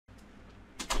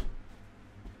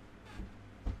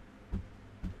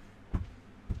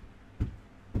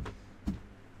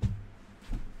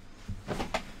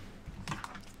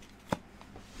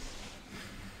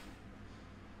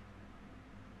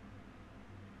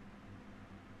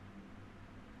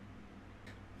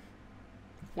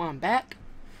Well, I'm back.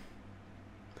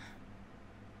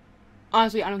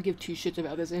 Honestly, I don't give two shits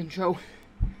about this intro.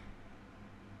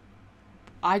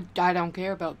 I don't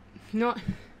care about... You know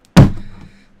what?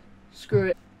 Screw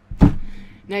it.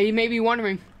 Now, you may be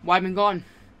wondering why I've been gone.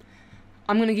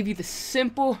 I'm going to give you the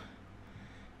simple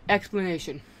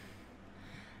explanation.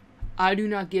 I do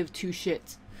not give two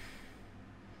shits.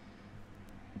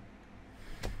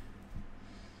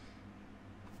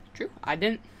 True, I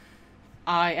didn't.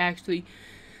 I actually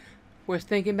was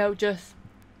thinking about just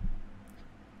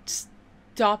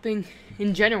stopping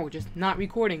in general, just not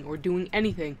recording or doing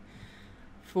anything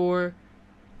for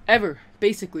ever,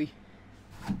 basically.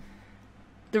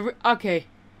 Okay,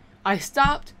 I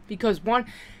stopped because 1,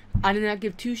 I did not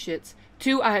give two shits.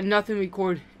 2, I had nothing to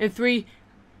record. And 3,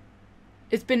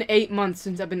 it's been 8 months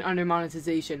since I've been under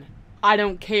monetization. I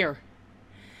don't care.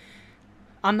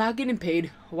 I'm not getting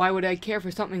paid. Why would I care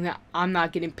for something that I'm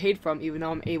not getting paid from, even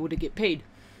though I'm able to get paid?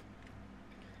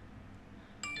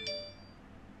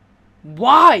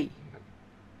 Why?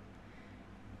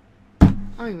 I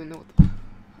don't even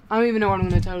know what I'm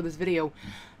going to title this video.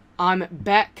 I'm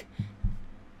back,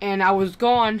 and I was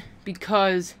gone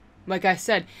because, like I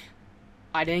said,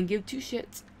 I didn't give two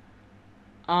shits.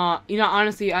 You know,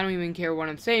 honestly, I don't even care what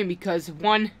I'm saying because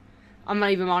 1, I'm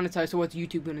not even monetized, so what's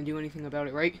YouTube going to do anything about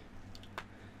it, right?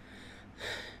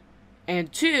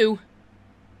 And 2,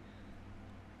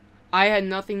 I had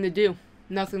nothing to do.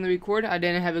 Nothing to record. I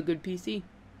didn't have a good PC.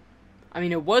 I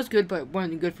mean, it was good, but it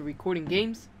wasn't good for recording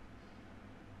games.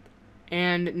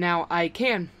 And now I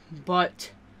can,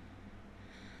 but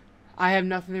I have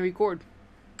nothing to record.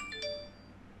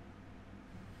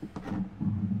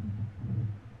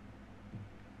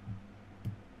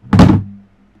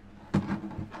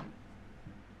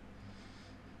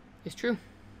 It's true.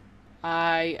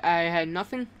 I had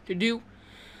nothing to do.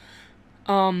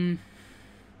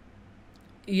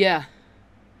 Yeah.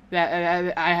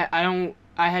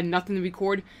 I had nothing to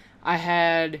record. I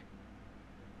had,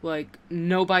 like,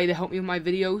 nobody to help me with my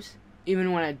videos.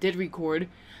 Even when I did record,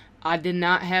 I did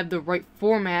not have the right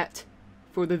format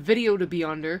for the video to be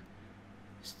under.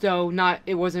 So,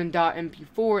 it wasn't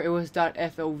 .mp4, it was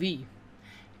 .fov.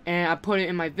 And I put it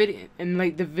in my video, and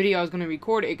like the video I was going to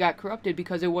record, it got corrupted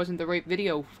because it wasn't the right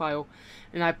video file.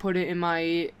 And I put it in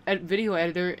my video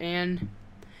editor, and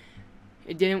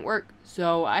it didn't work.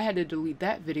 So I had to delete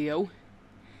that video.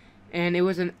 And it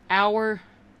was an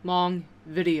hour-long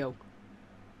video.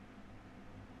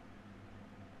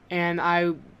 And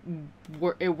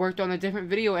it worked on a different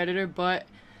video editor, but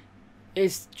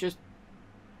it's just,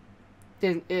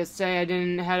 it say I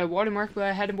didn't have a watermark, but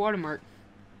I had a watermark.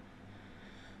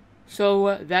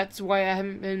 So, that's why I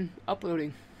haven't been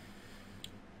uploading.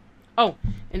 Oh,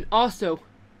 and also,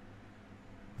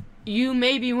 you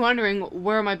may be wondering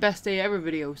where are my best day ever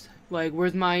videos? Like,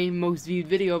 where's my most viewed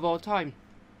video of all time?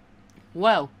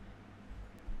 Well,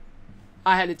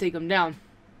 I had to take them down.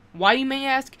 Why, you may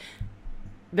ask?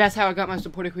 That's how I got my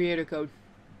supporter creator code.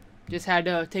 Just had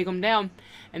to take them down,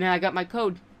 and then I got my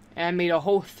code, and I made a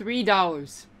whole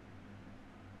 $3.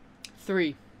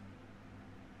 3.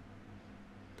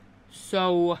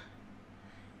 So,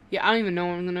 yeah, I don't even know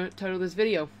what I'm going to title this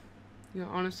video. You know,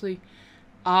 honestly,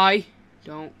 I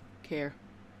don't care.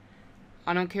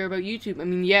 I don't care about YouTube. I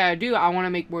mean, yeah, I do. I want to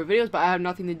make more videos, but I have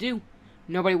nothing to do.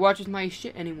 Nobody watches my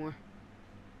shit anymore.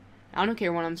 I don't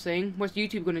care what I'm saying. What's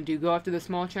YouTube going to do? Go after the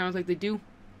small channels like they do?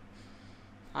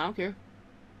 I don't care.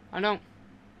 I don't.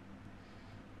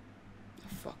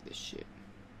 Fuck this shit.